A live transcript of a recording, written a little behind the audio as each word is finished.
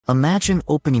Imagine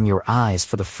opening your eyes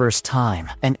for the first time,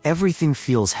 and everything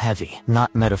feels heavy.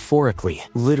 Not metaphorically,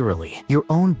 literally. Your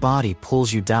own body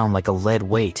pulls you down like a lead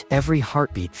weight. Every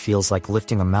heartbeat feels like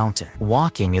lifting a mountain.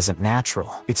 Walking isn't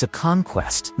natural. It's a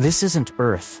conquest. This isn't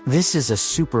Earth. This is a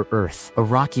super Earth, a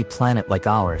rocky planet like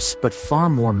ours, but far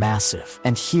more massive.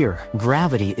 And here,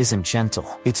 gravity isn't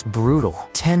gentle. It's brutal,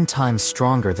 10 times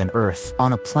stronger than Earth.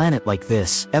 On a planet like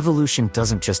this, evolution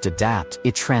doesn't just adapt,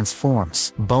 it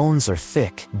transforms. Bones are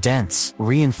thick, dense,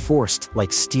 reinforced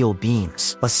like steel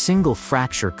beams. A single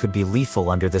fracture could be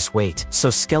lethal under this weight, so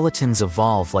skeletons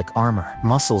evolve like armor.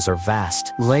 Muscles are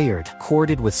vast, layered,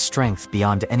 corded with strength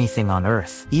beyond anything on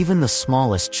Earth. Even the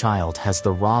smallest child has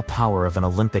the raw power of an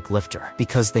Olympic lifter.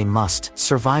 Because they must.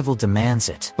 Survival demands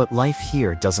it. But life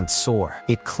here doesn't soar.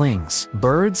 It clings.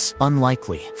 Birds?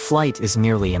 Unlikely. Flight is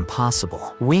nearly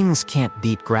impossible. Wings can't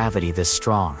beat gravity this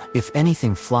strong. If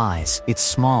anything flies, it's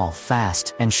small,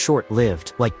 fast, and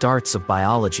short-lived, like darts of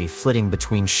biology flitting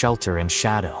between shelter and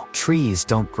shadow. Trees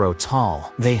don't grow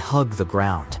tall. They hug the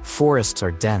ground. Forests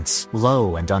are dense,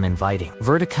 low, and uninviting.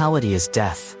 Verticality is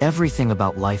death. Everything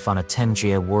about life on a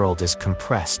 10Ga world is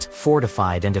compressed,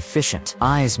 fortified, and efficient.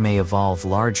 Eyes may evolve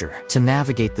larger to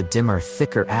navigate the dimmer,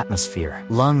 thicker atmosphere.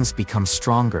 Lungs become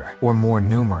stronger or more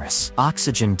numerous.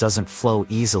 Oxygen doesn't flow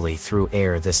easily through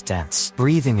air this dense.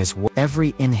 Breathing is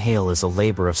every inhale is a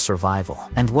labor of survival.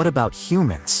 And what about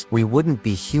humans? We wouldn't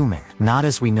be human, not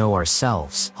as we know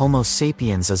ourselves. Homo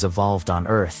sapiens as evolved on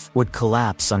Earth would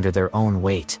collapse under their own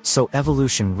weight. So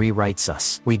evolution rewrites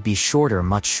us. We'd be shorter,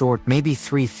 much short, maybe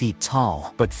 3 feet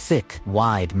tall, but thick,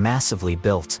 wide, massively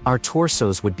built. Our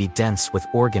torsos would be dense with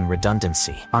organ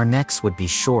redundancy. Our necks would be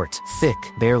short, thick,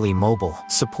 barely mobile,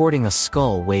 supporting a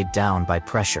skull weighed down by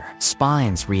pressure.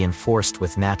 Spines reinforced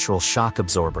with natural shock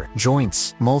absorber.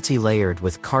 Joints multi-layered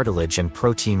with cartilage and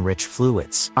protein-rich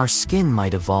fluids. Our skin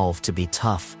might evolve to be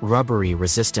tough, rubbery,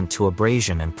 resistant to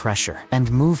abrasion and pressure.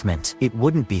 And movement, it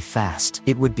wouldn't be fast.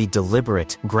 It would be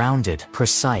deliberate, grounded,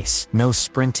 precise. No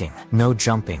sprinting, no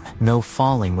jumping, no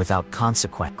falling without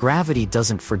consequence. Gravity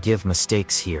doesn't forgive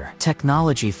mistakes here.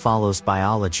 Technology follows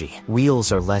biology.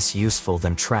 Wheels are less useful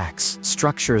than tracks.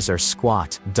 Structures are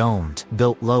squat, domed,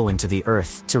 built low into the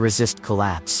earth to resist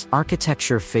collapse.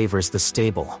 Architecture favors the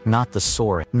stable, not the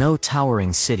soaring. No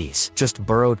towering cities, just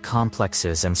burrowed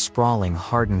complexes and sprawling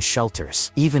hardened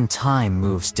shelters. Even time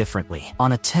moves differently.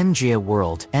 On a 10Ga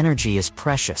world, energy is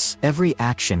precious. Every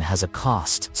action has a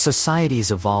cost.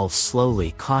 Societies evolve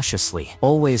slowly, cautiously,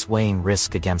 always weighing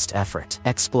risk against effort.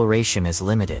 Exploration is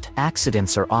limited.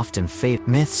 Accidents are often fatal.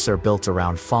 Myths are built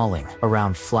around falling,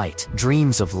 around flight.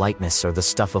 Dreams of lightness are the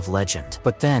stuff of legend.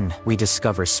 But then, we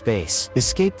discover space.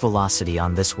 Escape velocity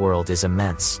on this world is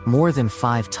immense, more than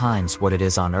 5 times what it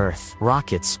is on Earth.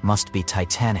 Rockets must be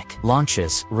titanic.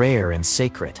 Launches, rare and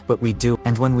sacred. But we do.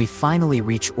 And when we finally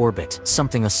reach orbit,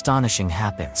 something astonishing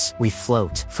happens. We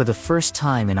float. For the first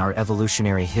time in our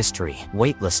evolutionary history,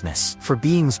 weightlessness. For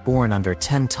beings born under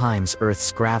 10 times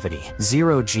Earth's gravity,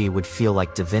 0G would feel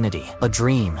like divinity. A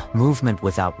dream, movement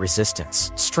without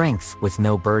resistance, strength with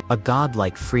no burden, a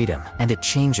godlike freedom. And it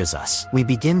changes us. We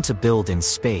begin to build in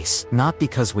space, not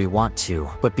because we want to,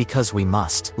 but because we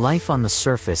must. Life on the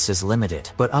surface is limited,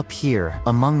 but up here,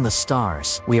 among the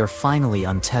stars, we are finally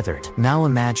untethered. Now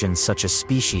imagine such a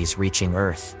species reaching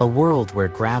Earth, a world where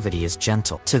gravity is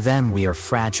gentle. To them we are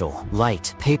fragile,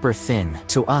 light, paper thin.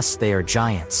 To us they are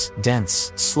giants,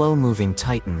 dense, slow-moving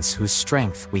titans whose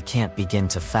strength we can't begin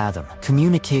to fathom.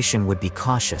 Communication would be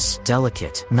cautious,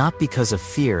 delicate, not because of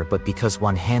fear but because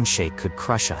one handshake could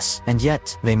crush us. And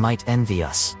yet, they might envy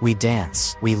us. We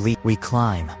dance, we leap, we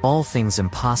climb, all things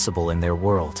impossible in their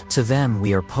world. To them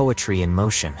we are poetry in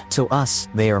motion. To us,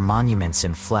 they are monuments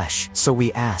in flesh. So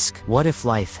we ask, what if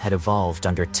life had evolved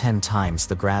under 10 times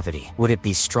the gravity? Would it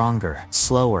be stronger,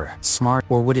 slower, smart,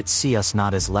 or would it see us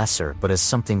not as lesser but as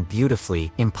something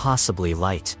beautifully, impossibly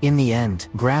light? In the end,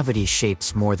 gravity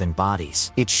shapes more than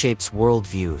bodies. It shapes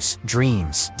worldviews,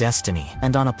 dreams, destiny.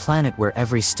 And on a planet where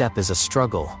every step is a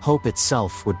struggle, hope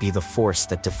itself would be the force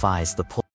that defies the pull.